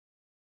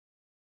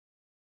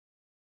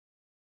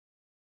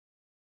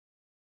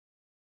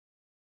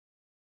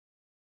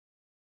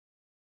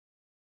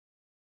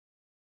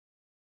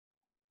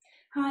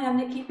Hi, I'm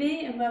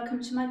NickiB and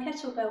welcome to my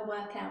kettlebell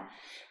workout.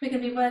 We're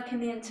going to be working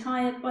the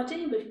entire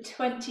body with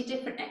 20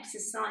 different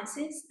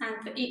exercises, and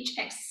for each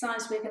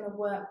exercise we're going to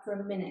work for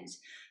a minute.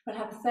 We'll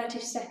have a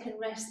 30-second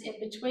rest in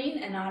between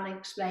and I'll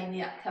explain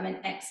the upcoming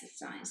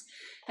exercise.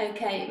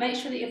 Okay, make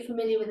sure that you're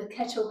familiar with the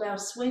kettlebell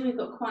swing. We've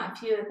got quite a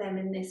few of them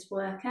in this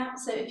workout,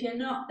 so if you're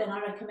not, then I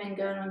recommend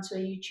going onto a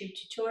YouTube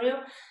tutorial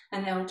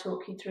and they'll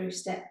talk you through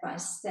step by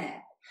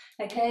step.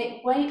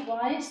 Okay,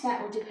 weight-wise,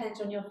 that will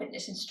depend on your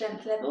fitness and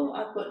strength level.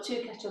 I've got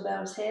 2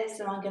 kettlebells here,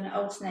 so I'm going to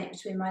alternate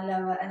between my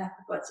lower and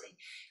upper body.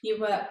 You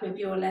work with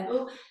your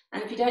level,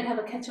 and if you don't have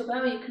a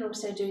kettlebell, you can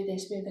also do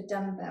this with a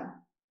dumbbell.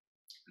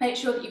 Make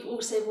sure that you've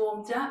also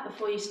warmed up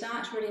before you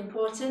start, it's really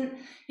important.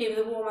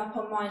 Either warm up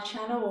on my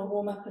channel or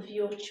warm up of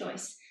your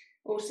choice.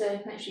 Also,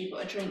 make sure you've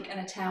got a drink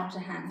and a towel to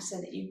hand so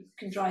that you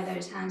can dry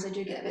those hands. They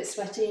do get a bit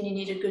sweaty and you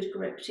need a good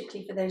grip,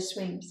 particularly for those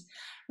swings.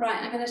 Right,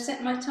 I'm going to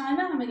set my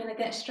timer and we're going to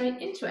get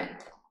straight into it.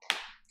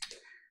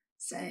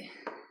 So,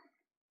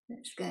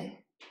 let's go.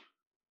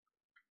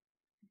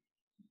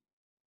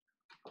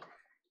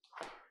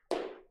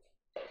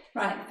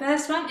 Right, the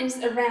first one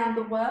is around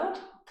the world.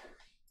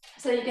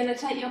 So you're going to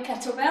take your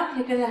kettlebell,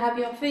 you're going to have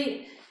your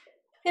feet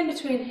in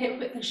between hip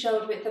width and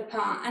shoulder width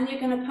apart, and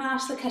you're going to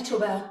pass the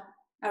kettlebell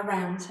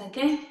around,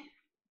 okay?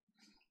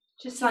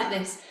 Just like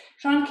this.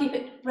 Try and keep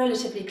it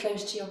relatively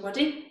close to your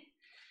body.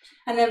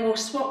 And then we'll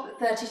swap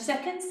 30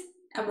 seconds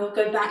and we'll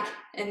go back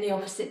in the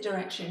opposite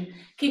direction,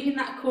 keeping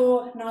that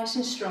core nice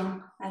and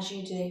strong as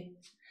you do.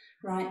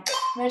 Right,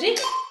 ready?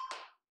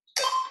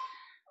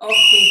 Off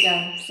we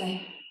go. So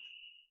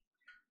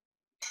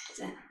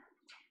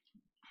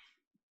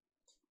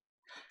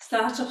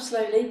start off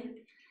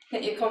slowly,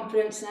 get your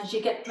confidence, and as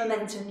you get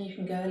momentum, you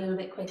can go a little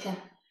bit quicker.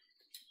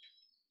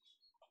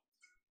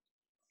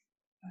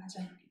 So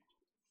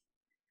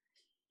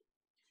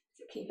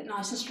keep it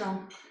nice and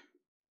strong.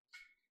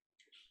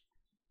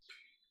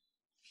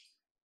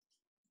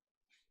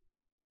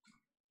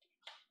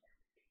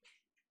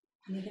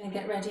 And you're going to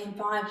get ready in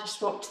 5, just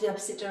swap to the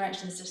opposite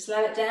direction. So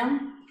slow it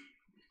down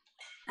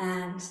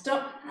and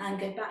stop and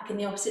go back in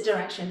the opposite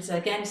direction. So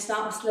again,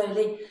 start off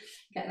slowly,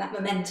 get that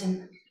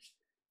momentum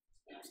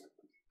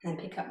and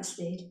pick up the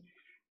speed.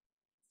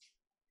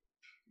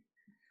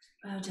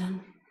 Well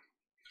done.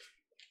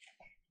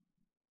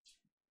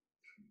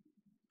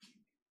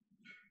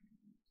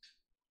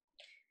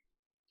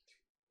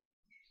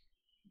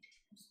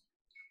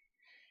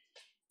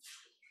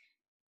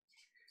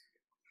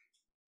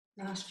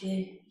 Last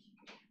few.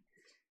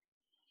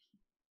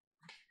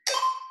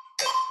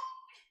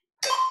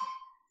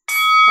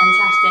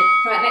 Fantastic.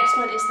 Right, next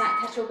one is that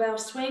kettlebell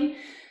swing.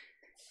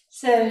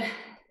 So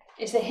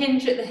it's a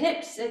hinge at the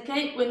hips,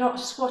 okay? We're not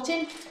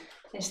squatting.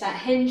 It's that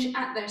hinge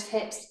at those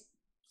hips.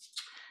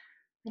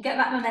 And get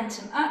that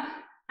momentum up.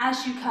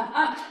 As you come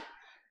up,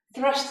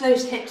 thrust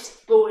those hips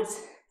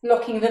forwards,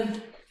 locking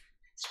them,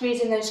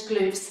 squeezing those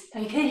glutes,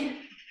 okay?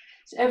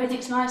 So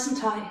everything's nice and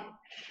tight,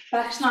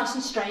 back's nice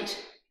and straight,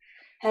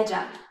 head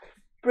up.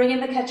 Bring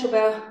in the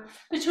kettlebell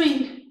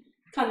between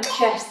kind of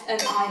chest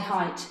and eye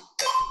height.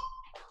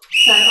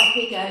 So off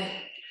we go.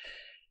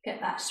 Get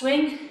that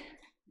swing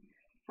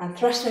and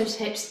thrust those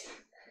hips,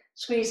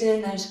 squeezing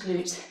in those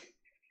glutes,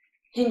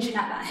 hinging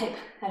at that hip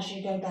as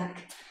you go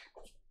back.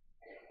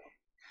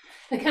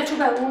 The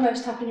kettlebell will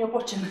almost tapping your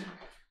bottom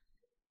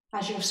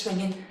as you're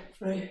swinging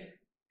through.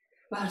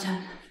 Well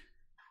done.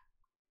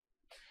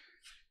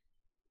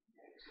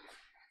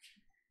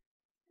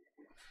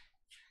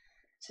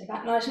 So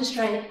back nice and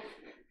straight.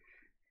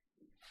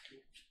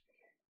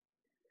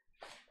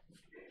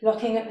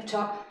 Locking at the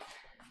top.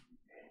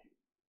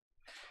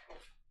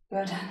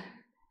 Well done.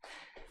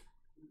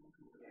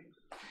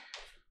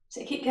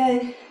 So keep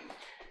going.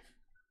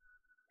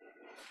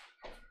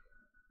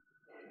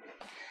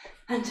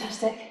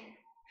 Fantastic.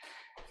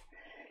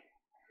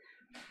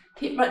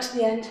 Keep right to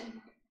the end.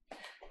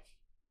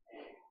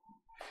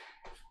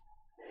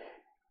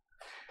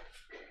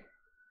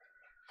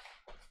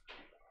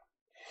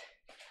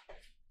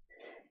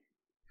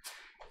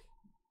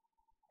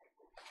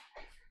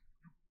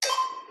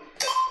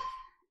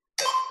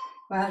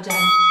 Well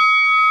done.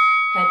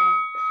 Okay,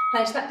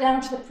 place back down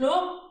to the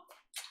floor.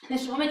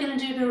 This one we're going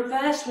to do the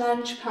reverse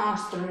lunge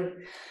pass through.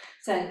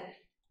 So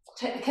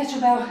take the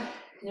kettlebell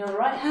in your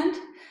right hand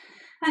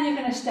and you're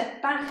going to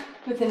step back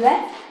with the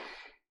left.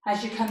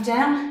 As you come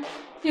down,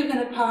 you're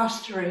going to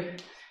pass through.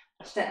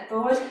 Step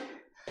forward,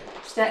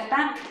 step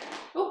back.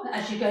 Oh,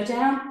 as you go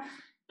down,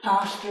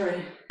 pass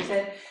through.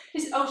 So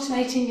it's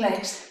alternating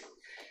legs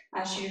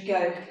as you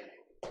go.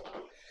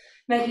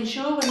 Making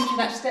sure when you do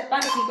that step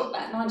back, you've got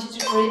that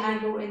 90-degree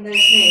angle in those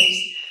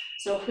knees.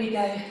 So off we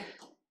go.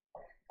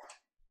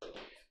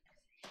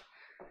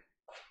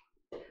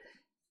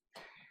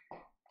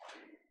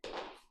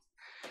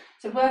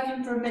 So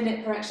working for a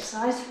minute per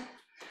exercise.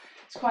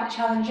 It's quite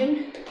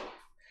challenging.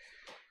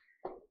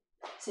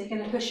 So you're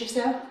going to push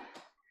yourself.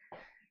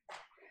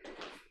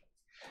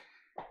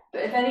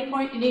 But if at any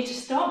point you need to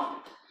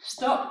stop,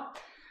 stop.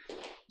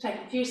 Take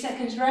a few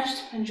seconds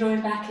rest and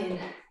join back in.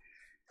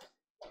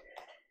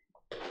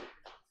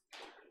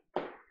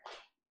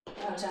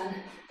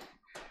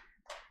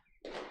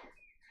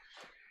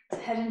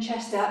 head and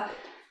chest up.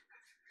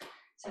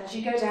 So as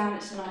you go down,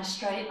 it's a nice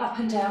straight up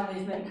and down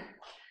movement.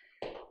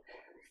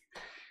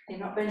 You're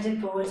not bending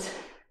forwards.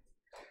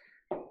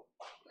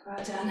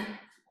 Well done.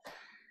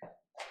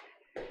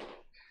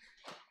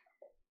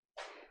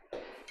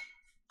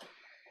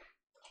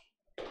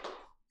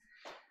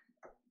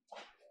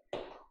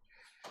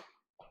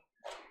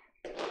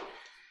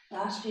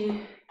 Last few.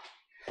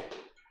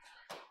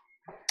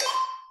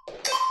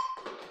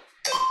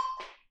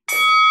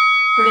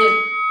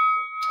 Brilliant.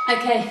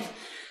 Okay,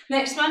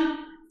 next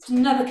one,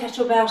 another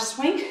kettlebell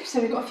swing.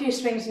 So we've got a few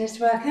swings in this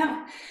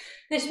workout.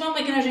 This one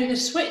we're going to do the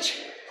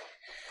switch.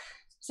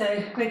 So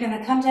we're going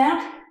to come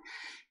down,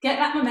 get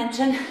that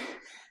momentum,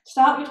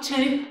 start with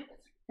 2,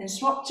 then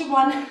swap to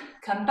 1,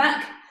 come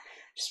back,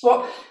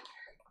 swap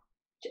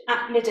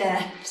at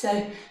mid-air.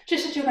 So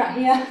just as you're about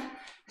here,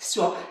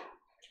 swap.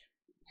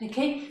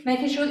 Okay,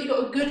 making sure that you've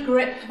got a good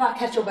grip of that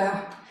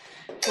kettlebell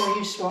before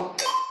you swap.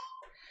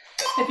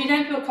 If you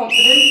don't feel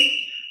confident,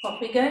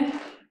 off we go.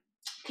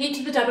 Keep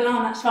to the double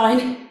arm, that's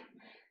fine.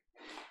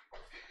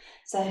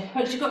 So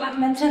once you've got that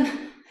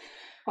momentum,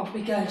 off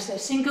we go. So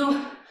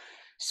single,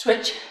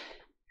 switch.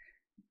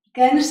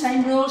 Again, the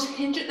same rules,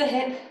 hinge at the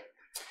hip,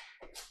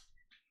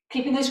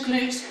 keeping those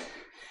glutes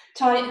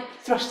tight,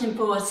 thrusting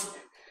forwards.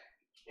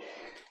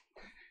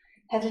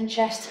 Head and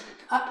chest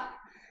up,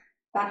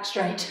 back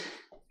straight.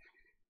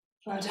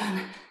 Well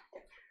done.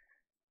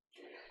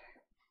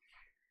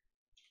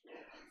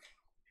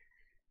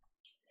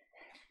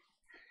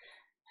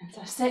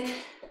 Fantastic.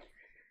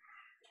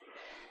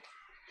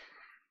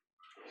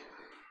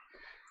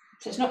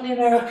 So it's not the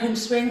American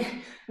swing,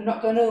 we're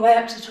not going all the way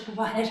up to the top of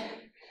our head,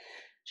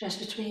 just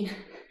between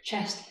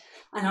chest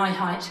and eye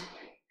height.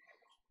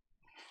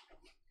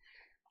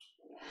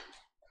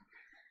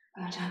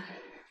 Well done.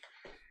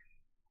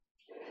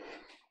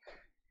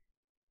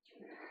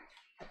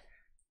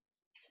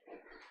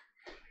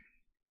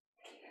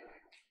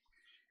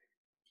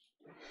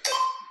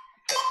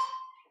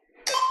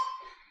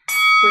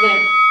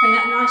 Brilliant. Bring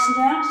that nice and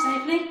down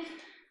safely.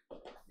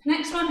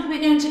 Next one,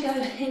 we're going to go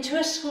into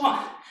a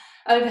squat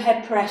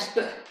overhead press,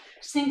 but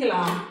single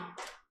arm.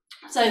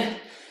 So I'm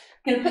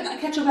going to put that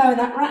kettlebell in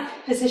that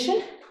rack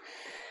position.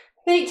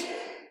 Feet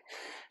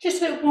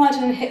just a little wider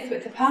than hip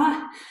width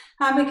apart.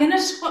 And we're going to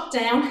squat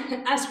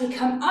down. As we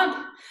come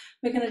up,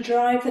 we're going to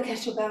drive the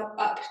kettlebell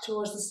up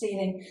towards the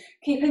ceiling,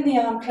 keeping the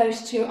arm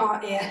close to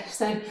our ear.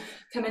 So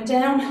coming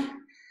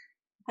down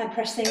and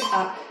pressing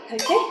up.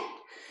 Okay?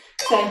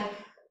 So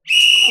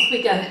off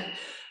we go.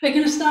 We're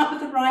going to start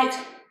with the right,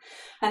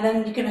 and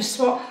then you're going to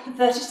swap for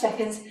 30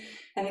 seconds,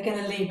 and we're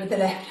going to lead with the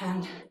left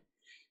hand.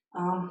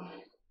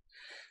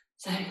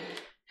 So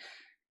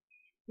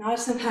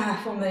nice and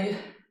powerful move.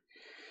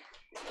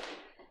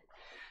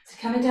 So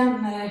coming down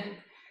the middle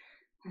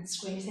and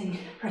squeezing,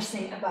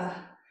 pressing above.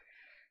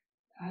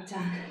 Well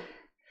done.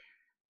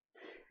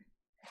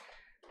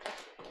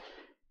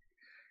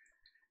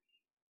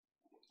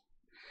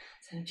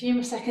 So in a few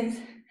more seconds,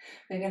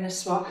 we're going to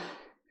swap.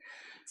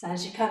 So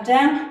as you come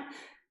down,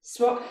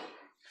 swap,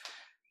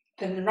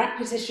 put in the rack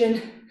position,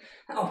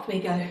 and off we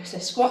go. So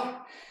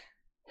squat,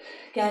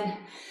 again,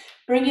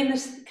 bringing the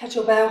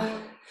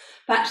kettlebell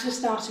back to the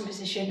starting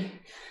position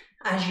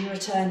as you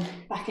return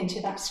back into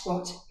that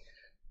squat.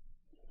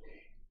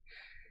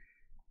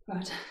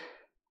 Well done.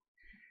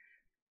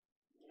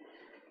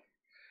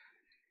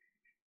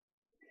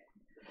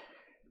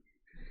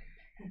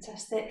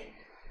 Fantastic.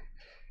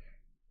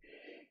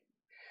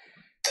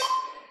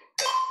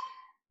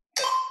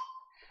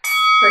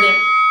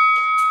 Brilliant.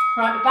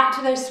 Right, we're back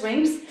to those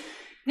swings.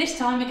 This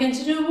time we're going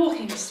to do a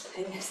walking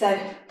swing. So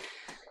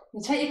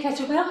you take your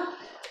kettlebell.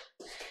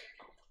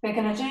 We're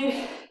going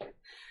to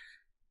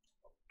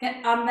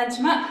get our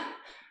momentum up.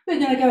 We're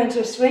going to go into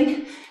a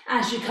swing.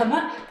 As you come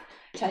up,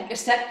 take a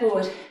step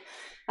forward.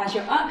 As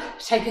you're up,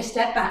 take a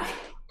step back.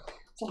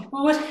 So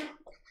forward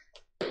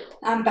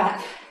and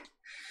back.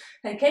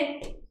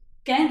 Okay.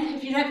 Again,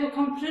 if you don't feel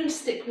confident,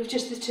 stick with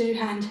just the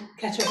 2-hand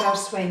kettlebell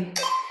swing.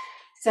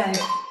 So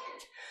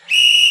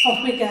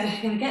off we go.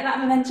 You're going to get that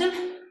momentum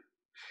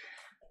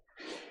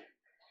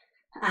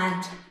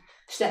and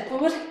step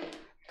forward.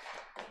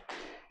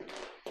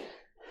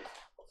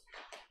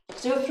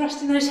 Still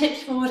thrusting those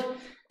hips forward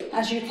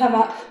as you come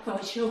up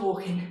whilst you're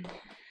walking.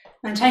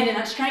 Maintaining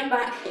that straight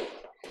back,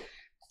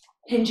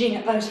 hinging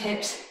at those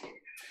hips.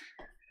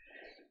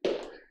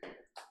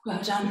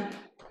 Well done.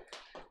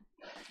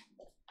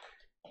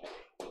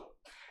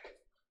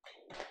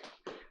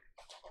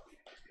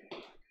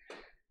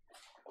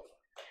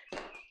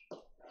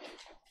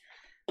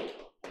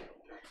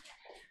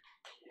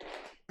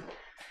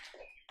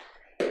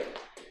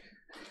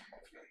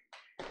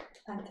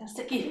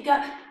 Fantastic, keep it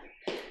going.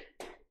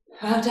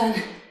 Well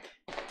done.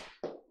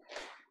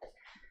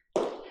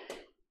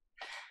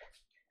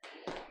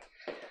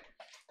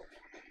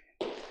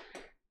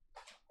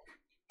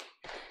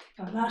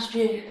 Got last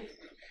few.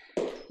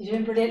 You're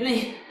doing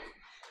brilliantly.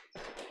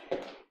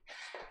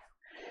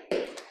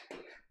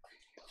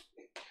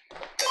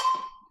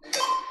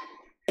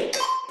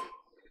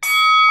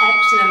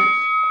 Excellent.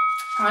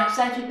 All right,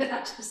 safely put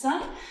that to the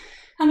side.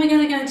 And we're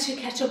going to go into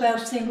kettlebell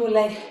single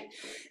leg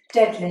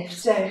deadlift.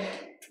 So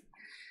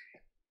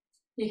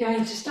we're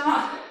going to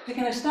start with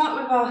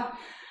our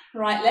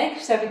right leg.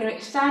 So we're going to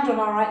extend on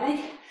our right leg,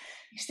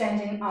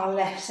 extending our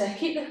left. So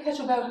keep the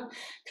kettlebell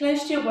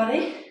close to your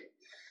body,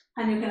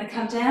 and you're going to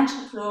come down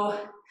to the floor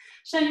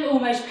so you're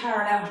almost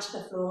parallel to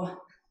the floor.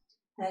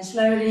 And then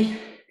slowly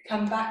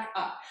come back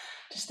up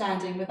to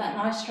standing with that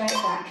nice straight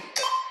back.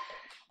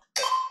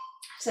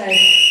 So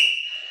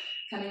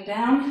coming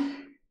down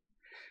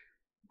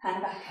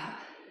and back up.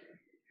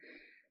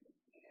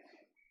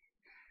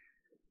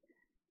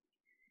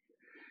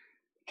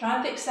 Try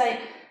and fixate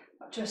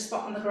up to a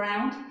spot on the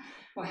ground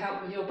will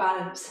help with your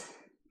balance.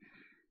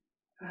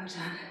 Well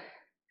done.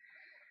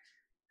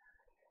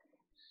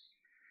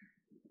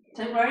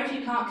 Don't worry if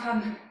you can't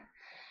come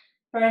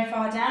very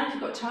far down. If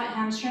you've got tight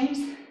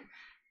hamstrings,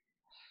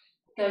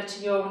 go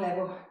to your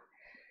level.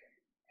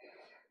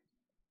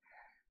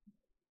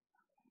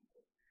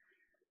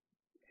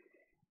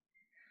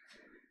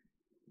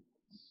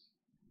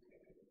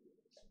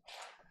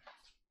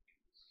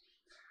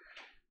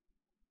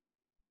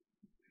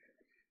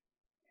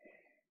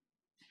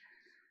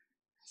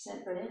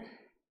 That's brilliant.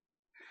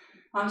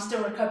 I'm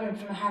still recovering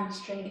from a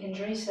hamstring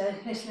injury, so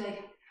this leg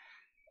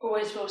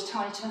always feels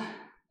tighter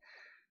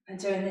when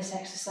doing this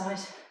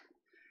exercise.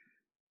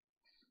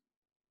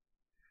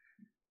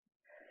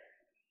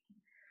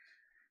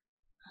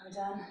 Well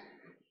done.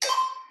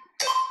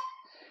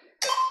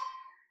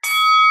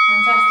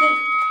 Fantastic.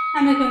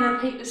 And we're going to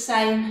repeat the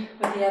same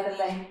with the other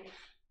leg.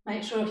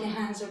 Make sure if your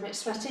hands are a bit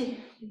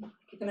sweaty,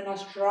 give them a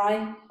nice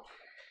dry.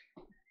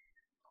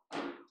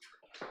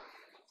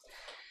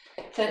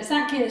 So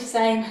exactly the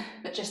same,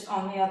 but just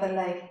on the other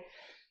leg.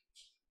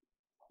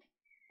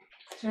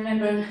 So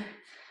remember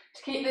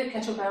to keep the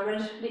kettlebell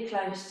relatively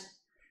close,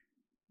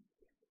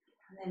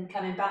 and then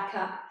coming back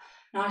up,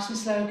 nice and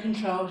slow and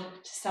controlled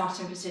to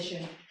starting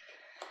position.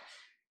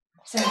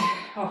 So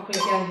off we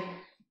go.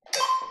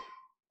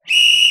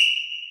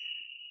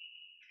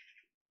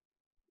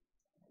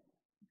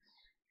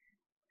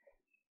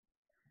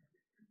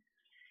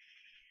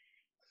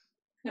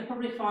 You'll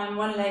probably find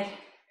one leg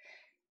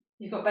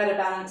you've got better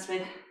balance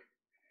with.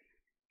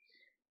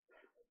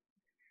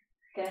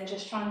 Again,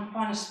 just try and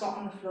find a spot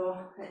on the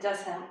floor. It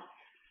does help.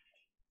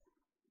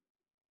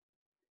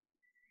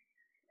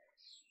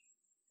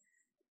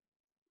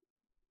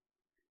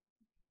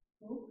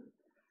 Ooh.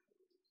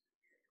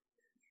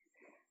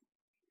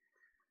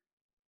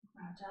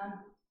 Well done.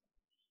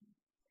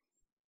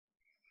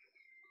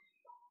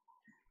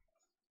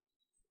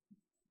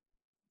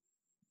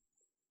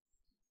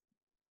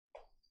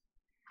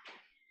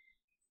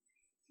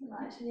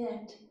 Right to the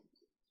end.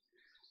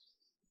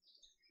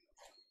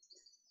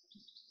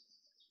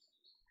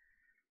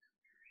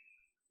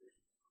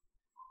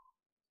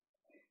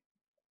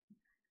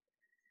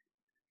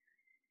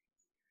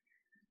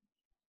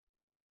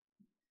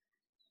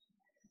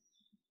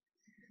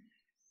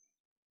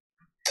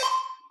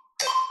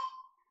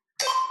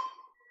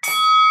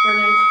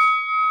 Brilliant.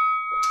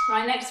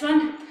 Right, next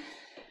one.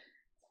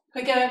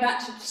 We're going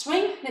back to the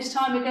swing. This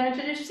time we're going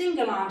to do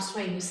single arm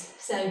swings.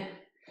 So,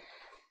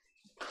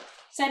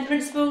 same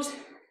principles.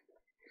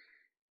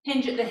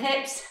 Hinge at the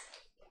hips.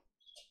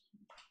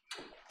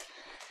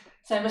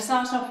 So we'll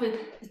start off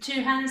with the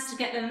two hands to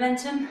get the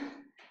momentum,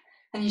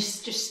 and you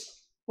just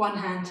one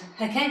hand,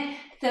 okay?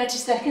 30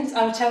 seconds,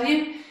 I will tell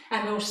you,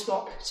 and we'll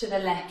swap to the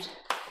left.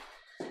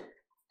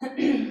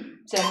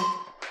 So,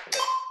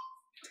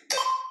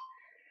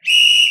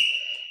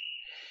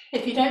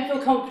 if you don't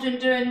feel confident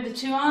doing the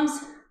two arms,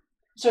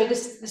 the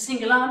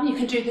single arm, you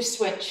can do the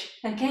switch,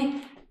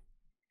 okay?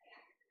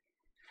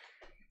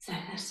 So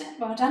that's it,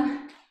 well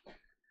done.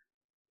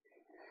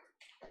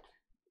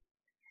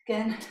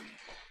 Again,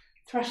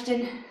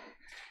 thrusting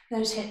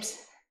those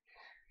hips,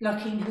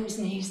 locking those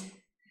knees,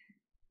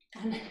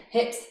 and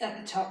hips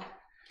at the top.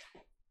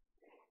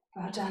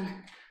 Well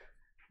done.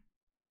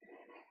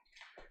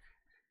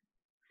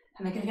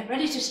 And we're going to get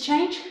ready to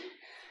change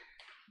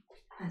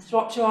and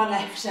swap to our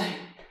left. So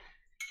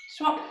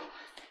swap.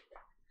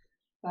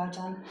 Well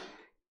done.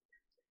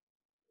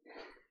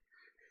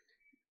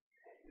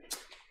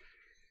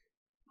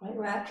 Great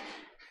work.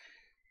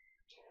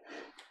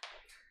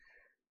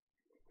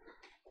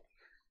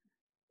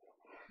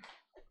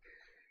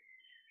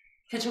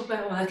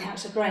 Kettlebell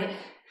workouts are great.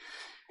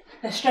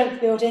 They're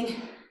strength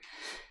building.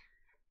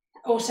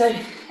 Also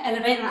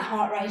elevate that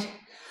heart rate,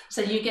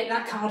 so you get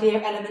that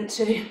cardio element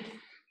too.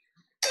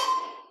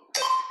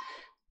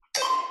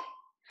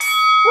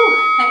 Ooh,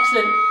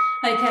 excellent.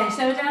 Okay,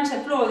 so we're down to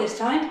the floor this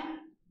time.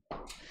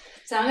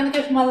 So I'm going to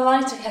go for my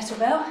lighter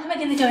kettlebell, and we're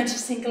going to go into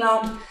single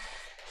arm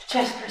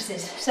chest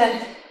presses. So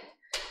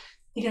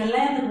you're going to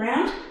lay on the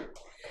ground.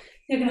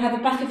 You're going to have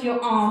the back of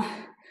your arm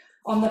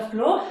on the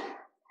floor,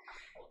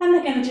 and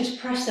we're going to just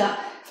press up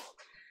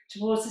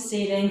towards the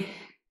ceiling,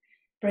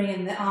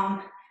 bringing the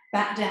arm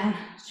back down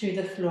to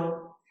the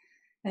floor.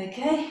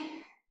 Okay,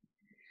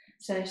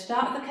 so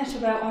start with the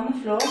kettlebell on the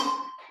floor.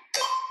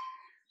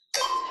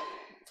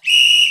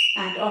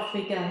 and off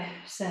we go.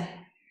 So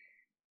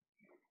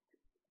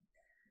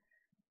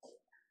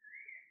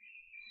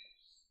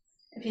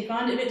if you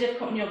find it a bit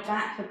difficult on your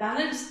back for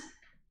balance,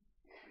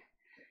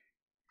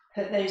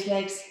 put those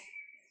legs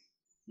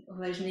or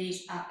those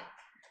knees up,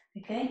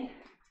 okay?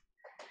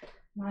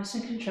 Nice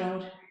and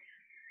controlled.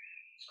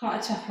 It's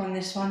quite a tough one,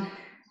 this one.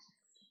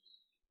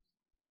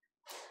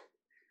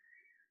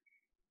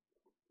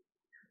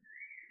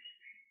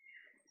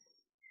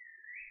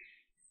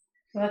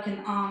 Working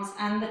the arms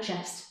and the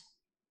chest.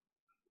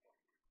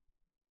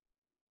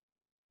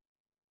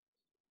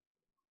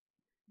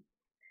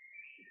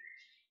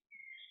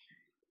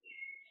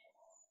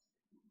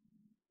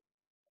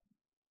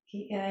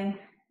 Keep going.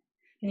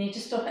 You need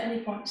to stop at any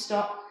point,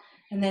 stop,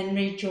 and then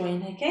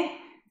rejoin, okay?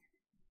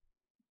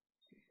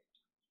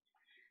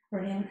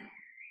 Brilliant.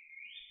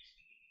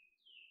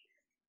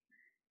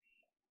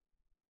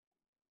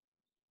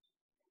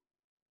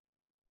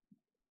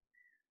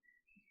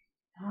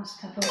 Last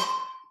couple.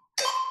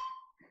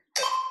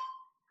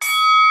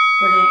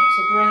 Brilliant.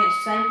 So bring it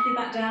safely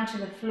back down to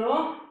the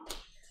floor.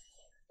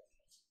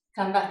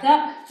 Come back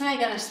up. Now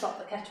you're going to swap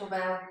the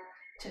kettlebell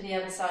to the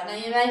other side. Now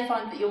you may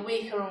find that you're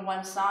weaker on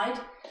one side.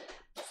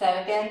 So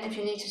again, if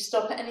you need to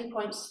stop at any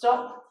point,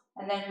 stop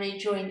and then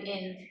rejoin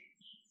in.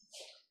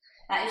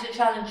 That is a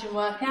challenging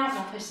workout,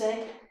 obviously.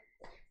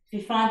 If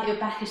you find that your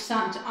back is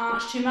starting to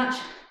arch too much,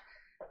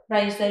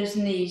 raise those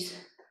knees.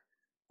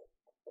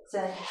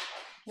 So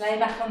lay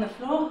back on the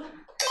floor.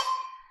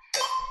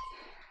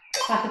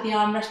 Back of the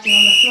arm resting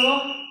on the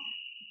floor.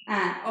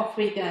 And off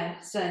we go.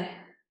 So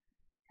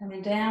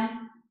coming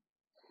down.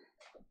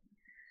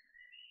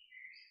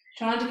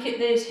 Trying to keep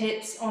those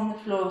hips on the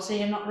floor so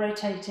you're not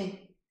rotating.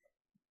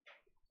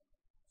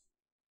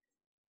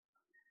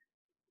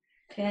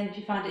 Again, if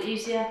you find it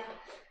easier,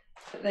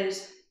 put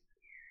those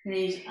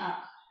knees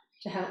up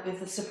to help with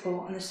the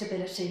support and the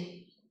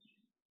stability.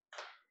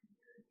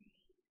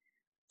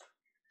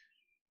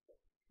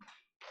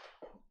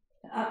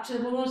 Up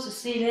towards the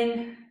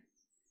ceiling.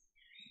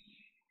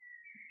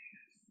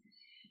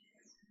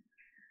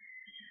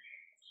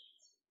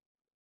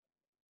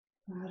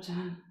 Well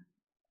done.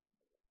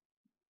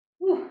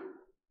 Whew.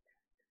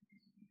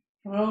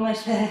 We're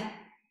almost there.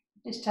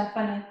 It's tough,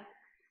 I know.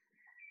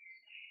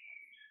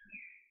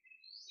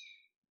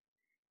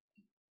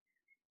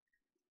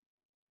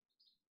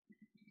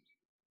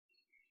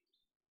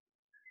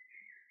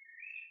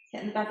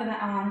 Get the back of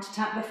that arm to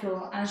tap the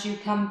floor as you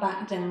come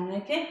back down,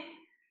 okay?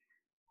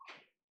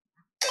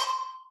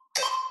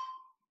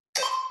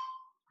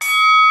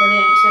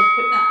 Brilliant. So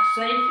put that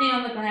safely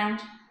on the ground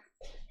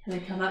and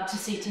then come up to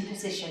seating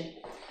position.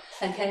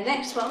 Okay,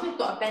 next one, we've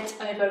got a bent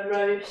over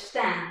row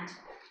stand.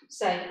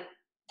 So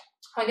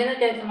I'm going to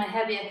go for my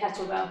heavier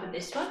kettlebell for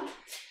this one.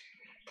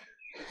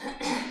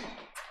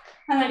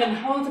 And I'm going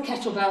to hold the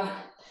kettlebell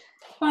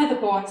by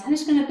the bones and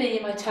it's going to be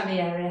in my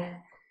tummy area.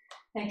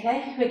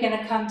 Okay, we're going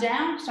to come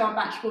down, so our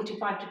back's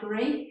 45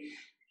 degrees,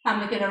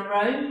 and we're going to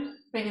row,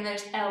 bringing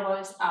those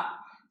elbows up.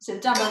 So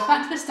dumbbell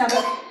back to the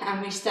stomach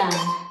and we stand.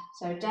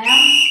 So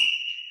down,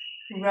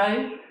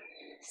 row,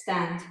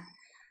 stand.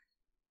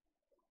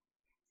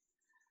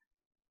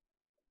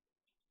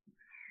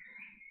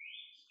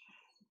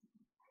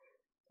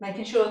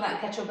 Making sure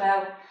that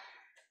kettlebell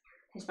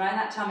is by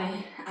that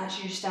tummy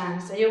as you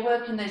stand. So you're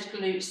working those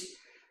glutes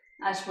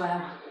as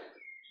well.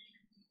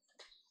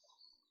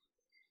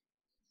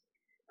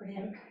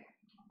 Brilliant.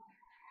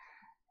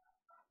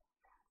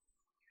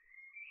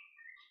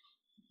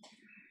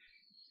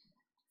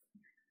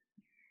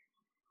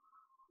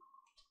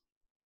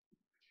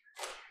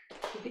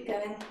 Keep it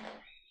going.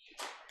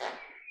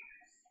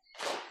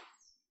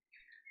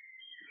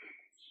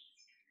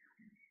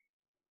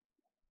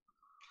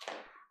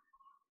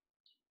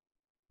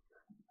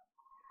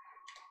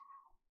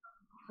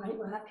 Great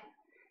work.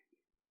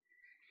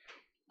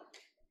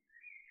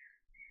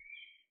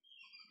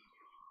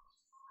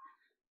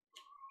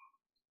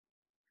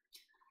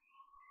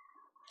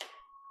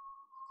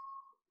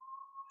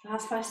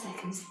 Last 5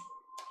 seconds.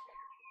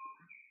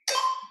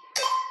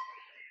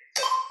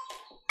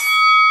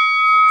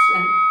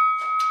 Excellent.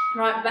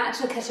 Right, back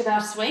to the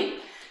kettlebell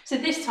swing. So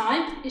this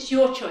time, it's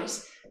your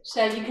choice.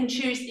 So you can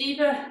choose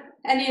either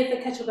any of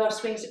the kettlebell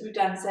swings that we've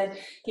done. So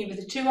either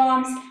the 2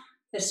 arms,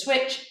 the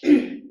switch,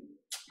 the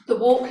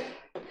walk,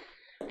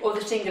 or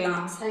the single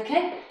arms,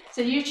 okay?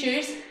 So you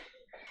choose.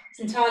 It's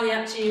entirely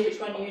up to you which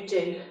one you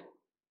do.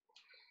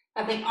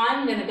 I think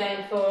I'm going to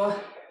go for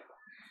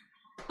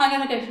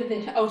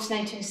the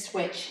alternating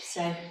switch.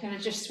 So I'm going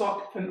to just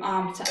swap from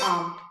arm to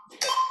arm.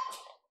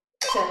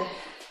 So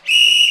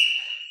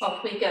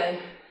off we go.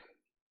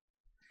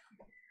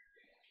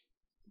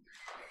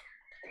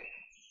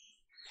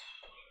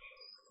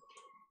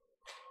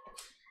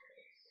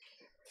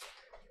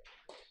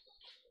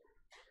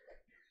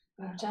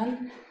 Well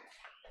done.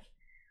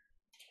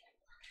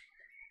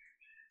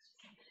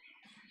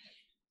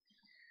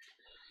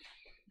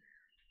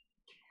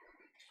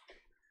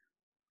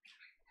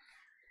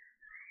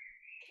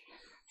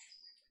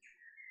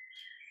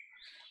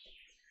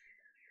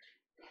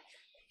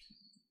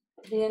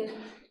 Brilliant.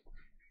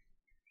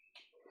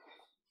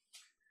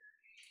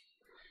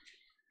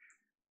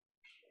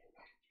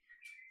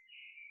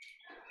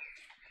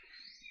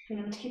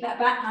 Remember to keep that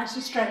back nice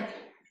and straight.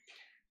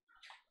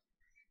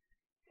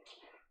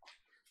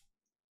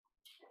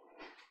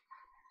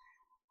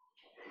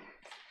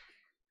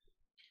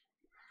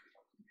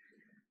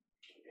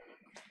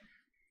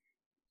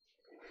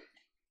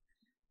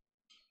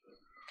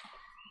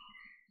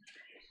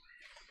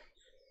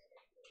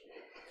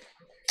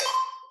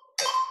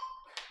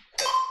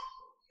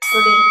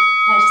 Brilliant.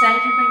 Okay, so you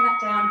can bring that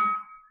down.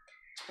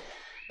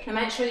 And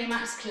make sure your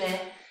mat's clear,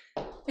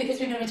 because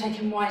we're going to be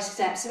taking wide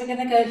steps. So we're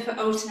going to go for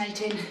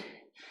alternating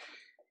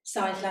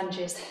side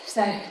lunges.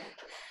 So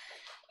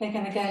we're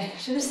going to go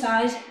to the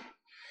side,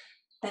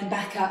 then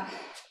back up,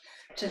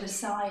 to the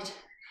side,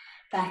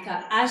 back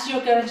up. As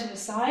you're going to the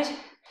side,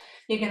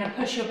 you're going to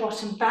push your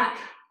bottom back,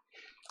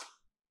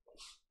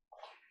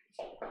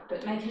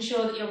 but making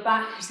sure that your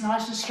back is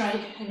nice and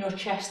straight and your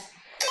chest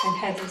and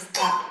head is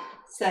up.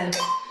 So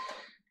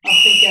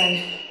off we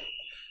go.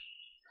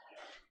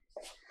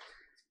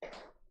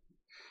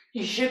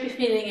 You should be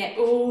feeling it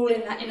all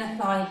in that inner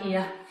thigh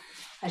here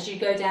as you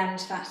go down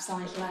into that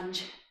side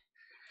lunge.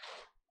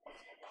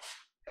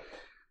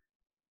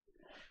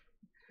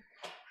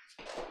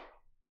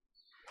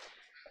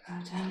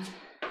 Well done.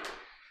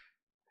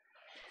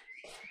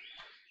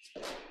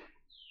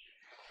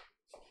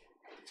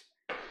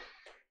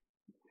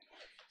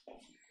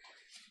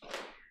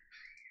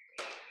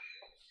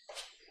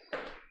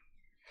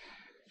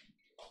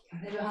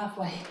 A little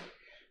halfway.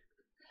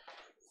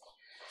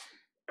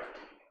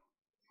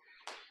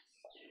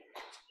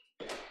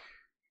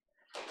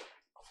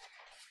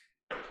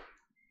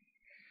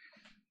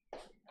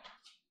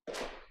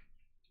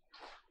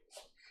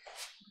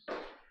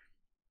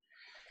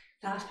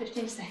 Last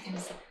 15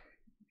 seconds.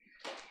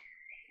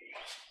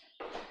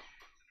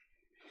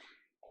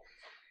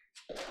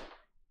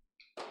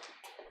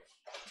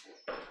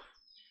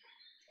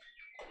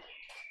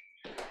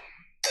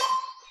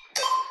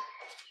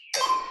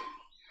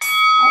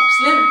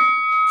 Excellent.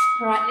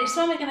 Right, this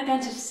one we're going to go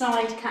into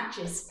side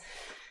catches.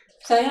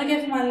 So I'm going to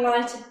go for my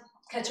light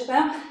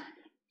kettlebell,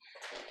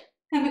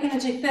 and we're going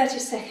to do 30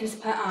 seconds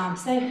per arm.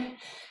 So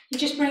you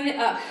just bring it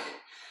up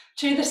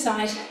to the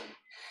side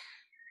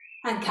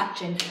and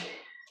catching.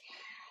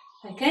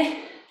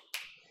 Okay,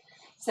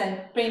 so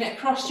bring it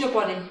across your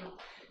body.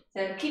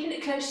 So keeping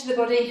it close to the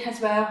body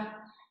as well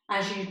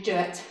as you do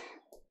it.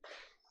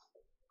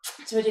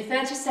 So we do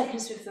 30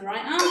 seconds with the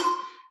right arm,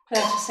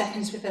 30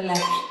 seconds with the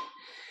left.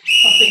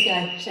 Off we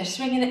go. So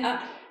swinging it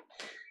up,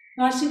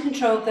 nice and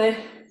controlled though,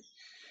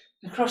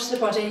 across the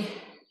body.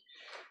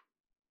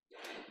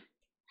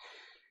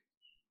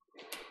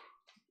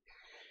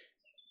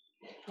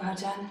 Well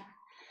done.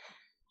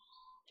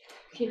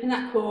 Keeping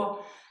that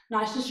core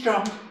nice and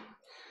strong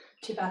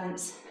to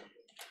balance.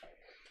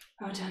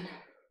 Well done.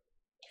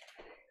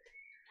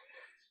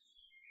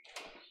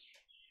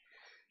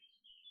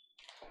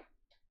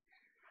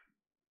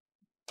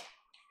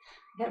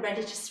 Get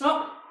ready to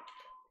swap.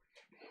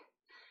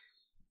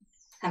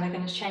 And we're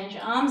going to change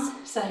arms.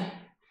 So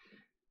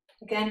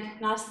again,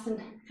 nice and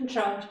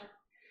controlled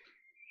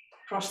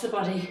across the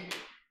body.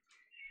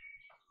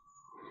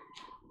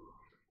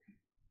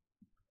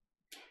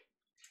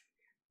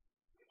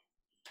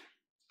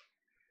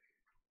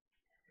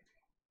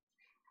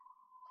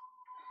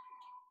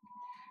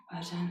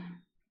 Well done.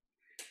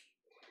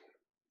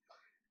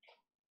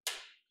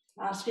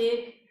 Last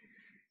few.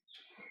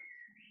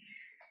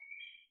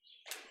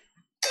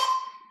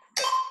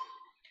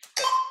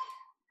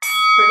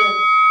 Brilliant.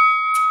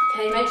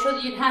 Okay, make sure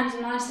that your hands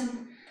are nice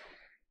and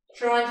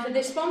dry for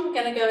this one. We're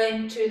going to go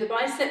into the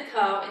bicep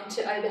curl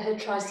into overhead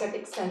tricep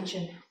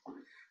extension.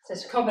 So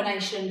it's a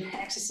combination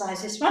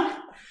exercise, this one.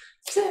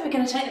 So we're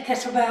going to take the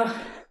kettlebell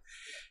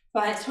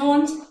by its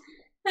horns,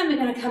 and we're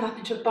going to come up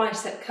into a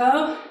bicep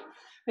curl.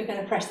 We're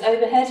going to press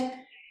overhead,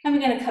 and we're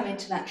going to come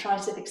into that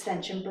tricep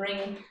extension,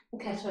 bringing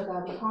the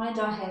kettlebell behind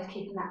our head,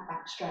 keeping that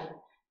back straight.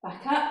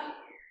 Back up,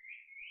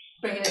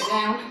 bringing it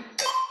down,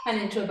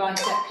 and into a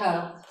bicep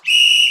curl.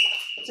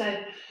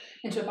 So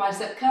into a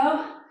bicep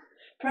curl,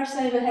 press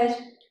overhead,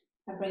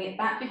 and bring it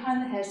back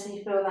behind the head so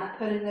you feel that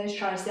pull in those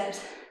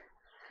triceps,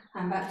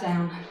 and back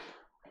down.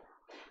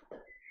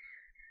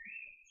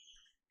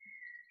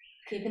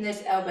 Keeping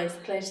those elbows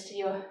close to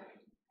your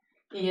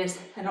ears,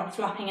 they're not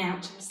flapping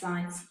out to the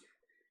sides.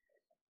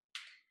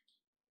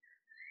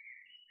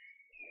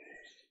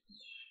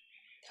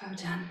 Well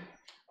done.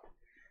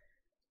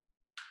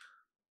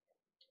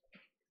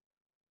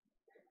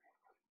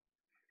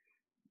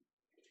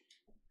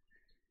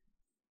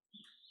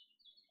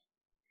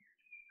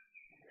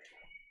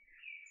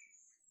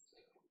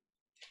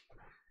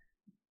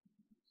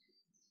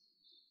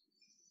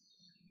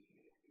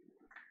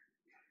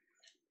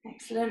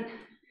 Excellent.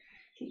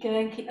 Keep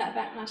going, keep that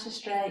back nice and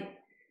straight.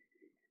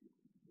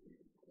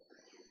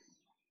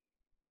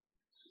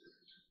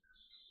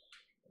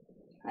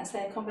 That's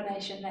their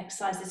combination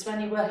exercises when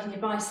you're working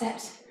your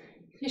biceps,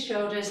 your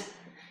shoulders,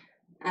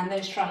 and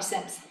those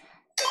triceps.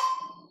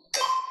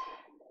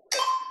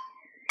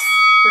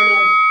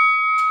 Brilliant.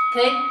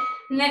 Okay,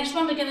 next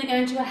one we're going to go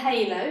into a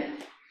halo,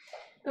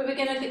 but we're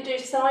going to do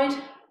side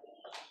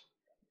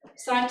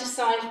side to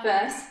side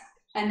first,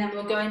 and then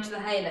we'll go into the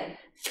halo.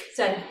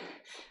 So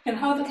we're going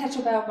to hold the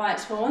kettlebell by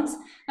its horns,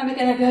 and we're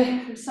going to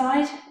go from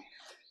side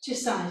to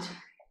side,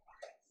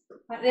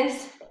 like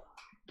this,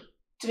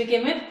 to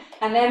begin with,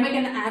 and then we're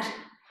going to add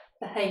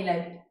the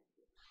halo.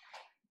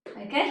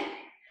 Okay?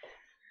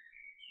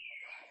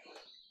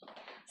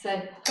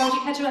 So hold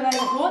your kettlebell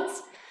at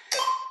once.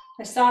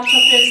 Let's start off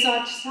doing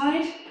side to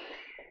side.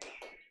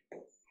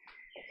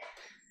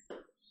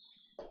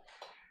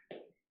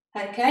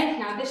 Okay,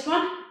 now this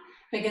one,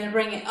 we're going to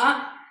bring it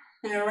up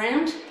and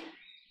around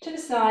to the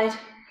side,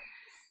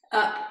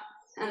 up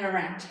and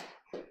around.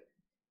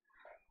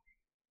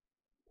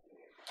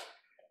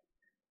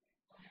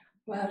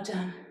 Well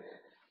done.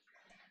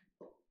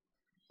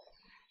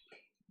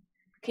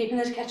 Keeping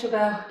the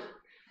kettlebell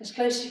as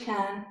close as you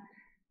can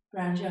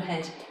around your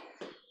head.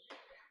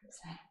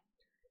 So,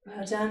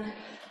 well done.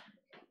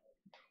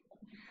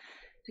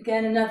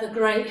 Again, another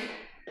great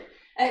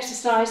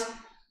exercise,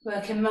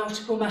 working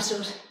multiple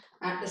muscles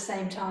at the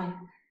same time.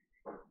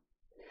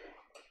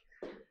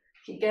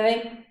 Keep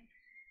going.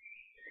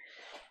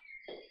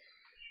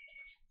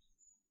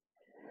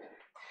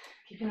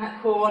 Keeping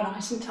that core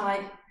nice and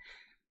tight,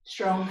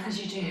 strong as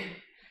you do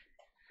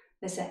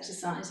this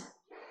exercise.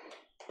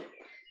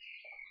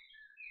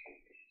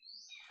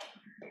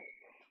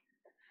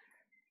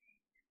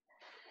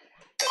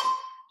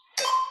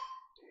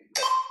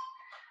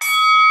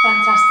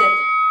 Fantastic.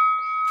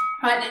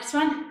 Right, next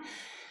one.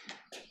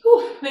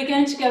 We're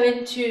going to go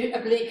into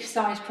oblique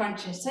side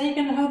crunches. So you're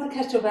going to hold the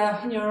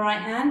kettlebell in your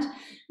right hand,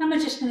 and we're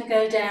just going to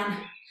go down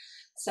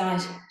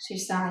side to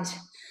side.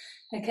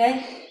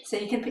 Okay, so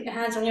you can put your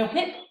hands on your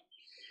hip,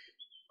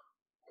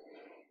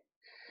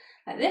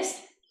 like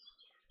this,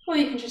 or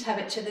you can just have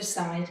it to the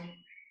side.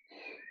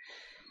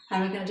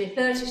 And we're going to do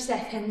 30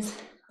 seconds,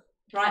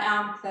 right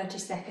arm, 30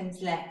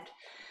 seconds left.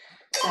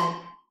 So,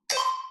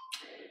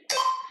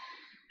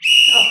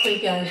 off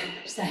we go.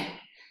 So,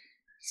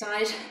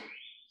 side.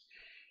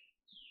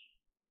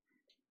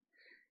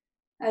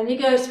 Only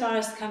go as far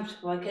as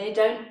comfortable, okay?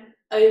 Don't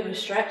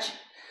overstretch,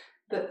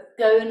 but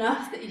go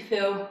enough that you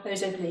feel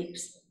those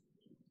obliques.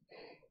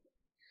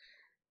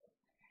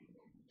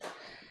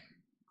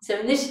 So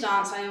in this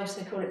stance, I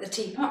also call it the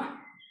teapot,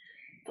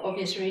 for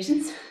obvious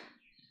reasons.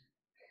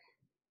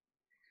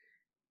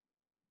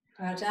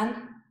 Well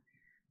done.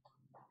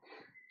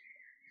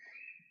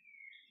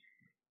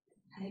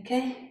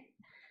 Okay,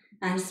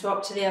 and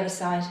swap to the other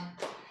side.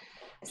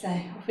 So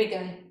off we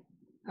go.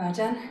 Well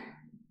done.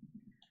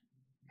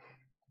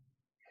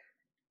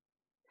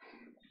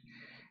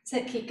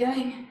 So keep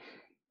going.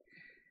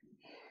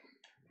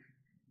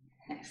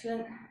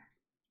 Excellent.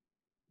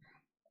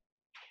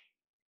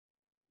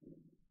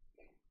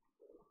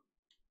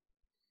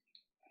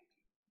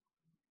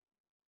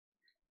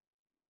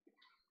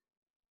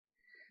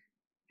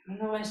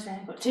 I'm almost there.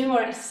 I've got 2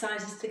 more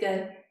exercises to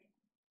go.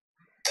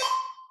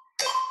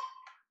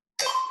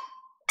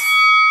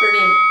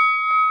 Brilliant.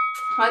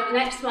 Right, the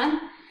next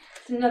one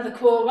is another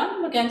core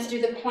one. We're going to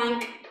do the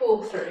plank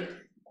pull through.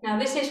 Now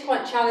this is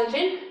quite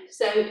challenging,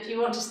 so if you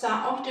want to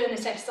start off doing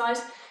this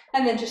exercise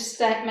and then just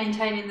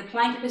maintaining the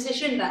plank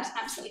position, that's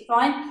absolutely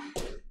fine.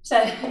 So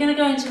we're going to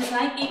go into the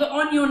plank either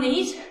on your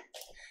knees,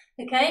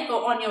 okay,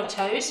 or on your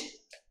toes,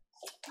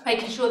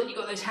 making sure that you've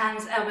got those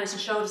hands, elbows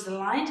and shoulders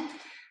aligned.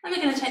 And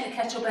we're going to take the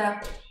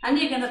kettlebell and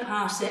you're going to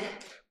pass it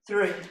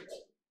through,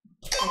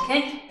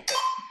 okay?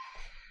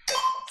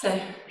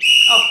 So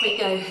off we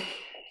go,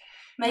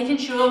 making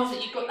sure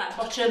that you've got that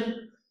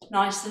bottom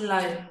nice and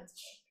low.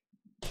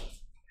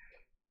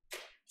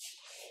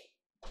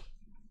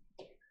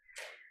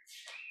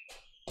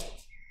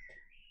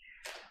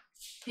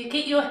 If you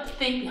keep your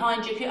feet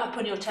behind you, if you're up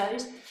on your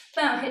toes,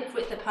 about hip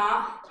width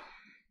apart,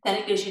 then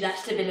it gives you that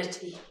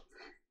stability.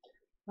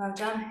 Well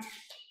done.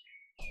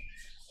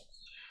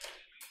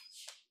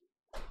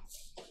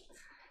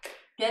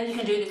 Again, you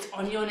can do this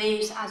on your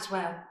knees as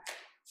well.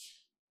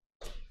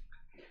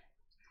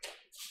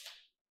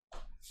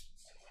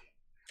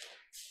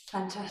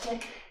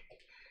 Fantastic.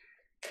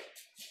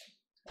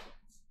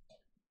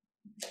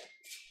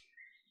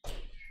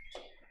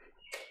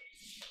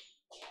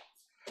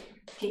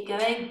 Keep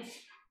going.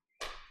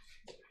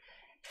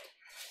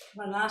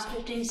 One last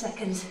 15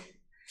 seconds.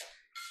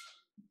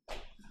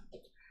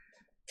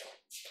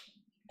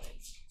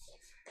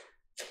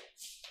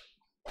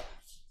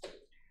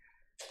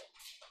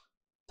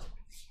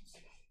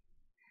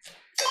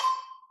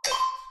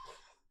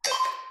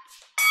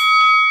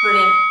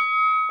 Brilliant.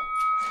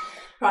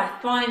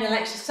 Right, final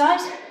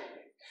exercise.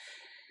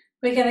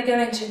 We're going to go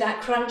into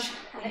that crunch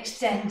and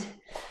extend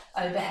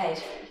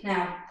overhead.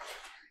 Now,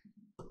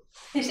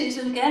 this is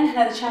again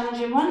another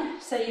challenging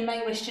one, so you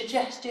may wish to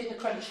just do the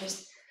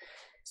crunches.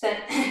 So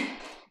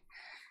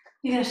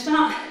you're going to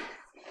start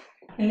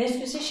in this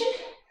position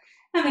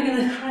and we're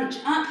going to crunch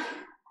up,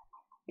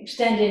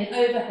 extending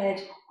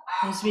overhead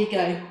as we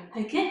go.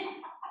 Okay?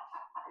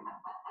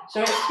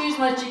 So excuse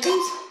my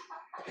chickens.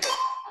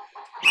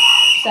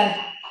 So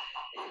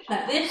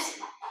like this.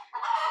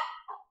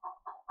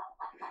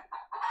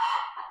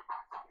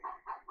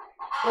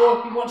 Or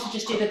if you want to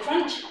just do the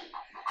crunch,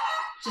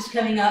 just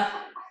coming up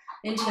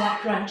into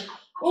that crunch.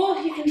 Or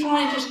you can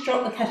try and just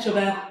drop the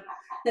kettlebell.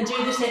 Then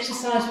do this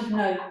exercise with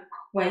no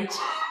weight.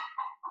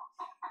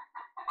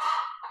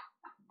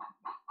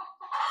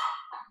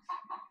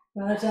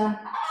 Well done.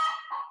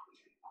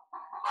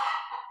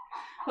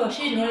 Well,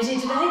 she's noisy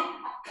today.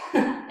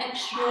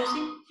 Extra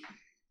noisy.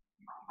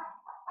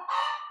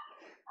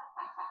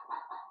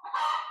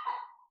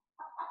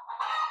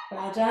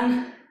 Well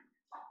done.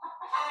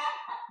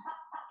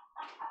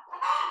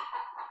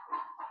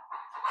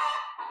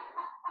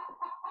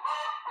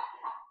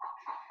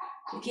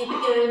 So keep it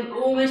going,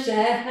 almost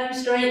there, home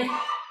straight.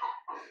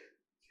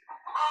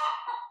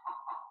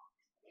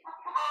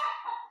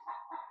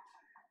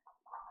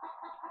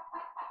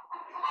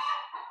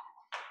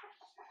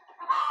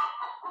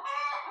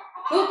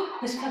 Oh,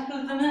 there's a couple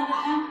of them out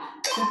now.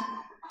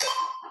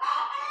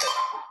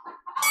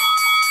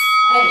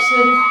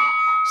 Excellent.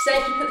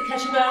 Safe to put the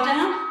kettlebell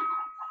down.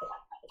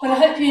 Well, I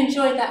hope you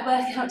enjoyed that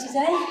workout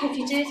today. If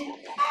you did,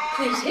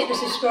 please hit the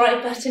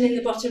subscribe button in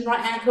the bottom right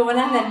hand corner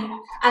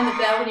and the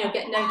bell, and you'll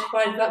get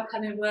notified of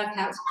upcoming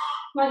workouts.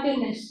 My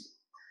goodness.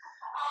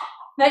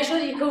 Make sure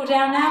that you cool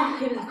down now,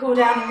 either cool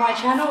down on my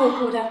channel or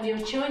cool down of your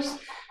choice.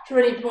 It's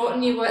really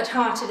important. You worked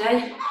hard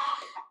today,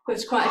 but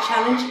it's quite a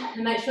challenge,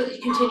 and make sure that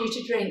you continue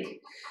to drink.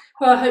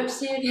 Well, I hope to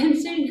see you again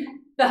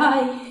soon.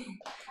 Bye.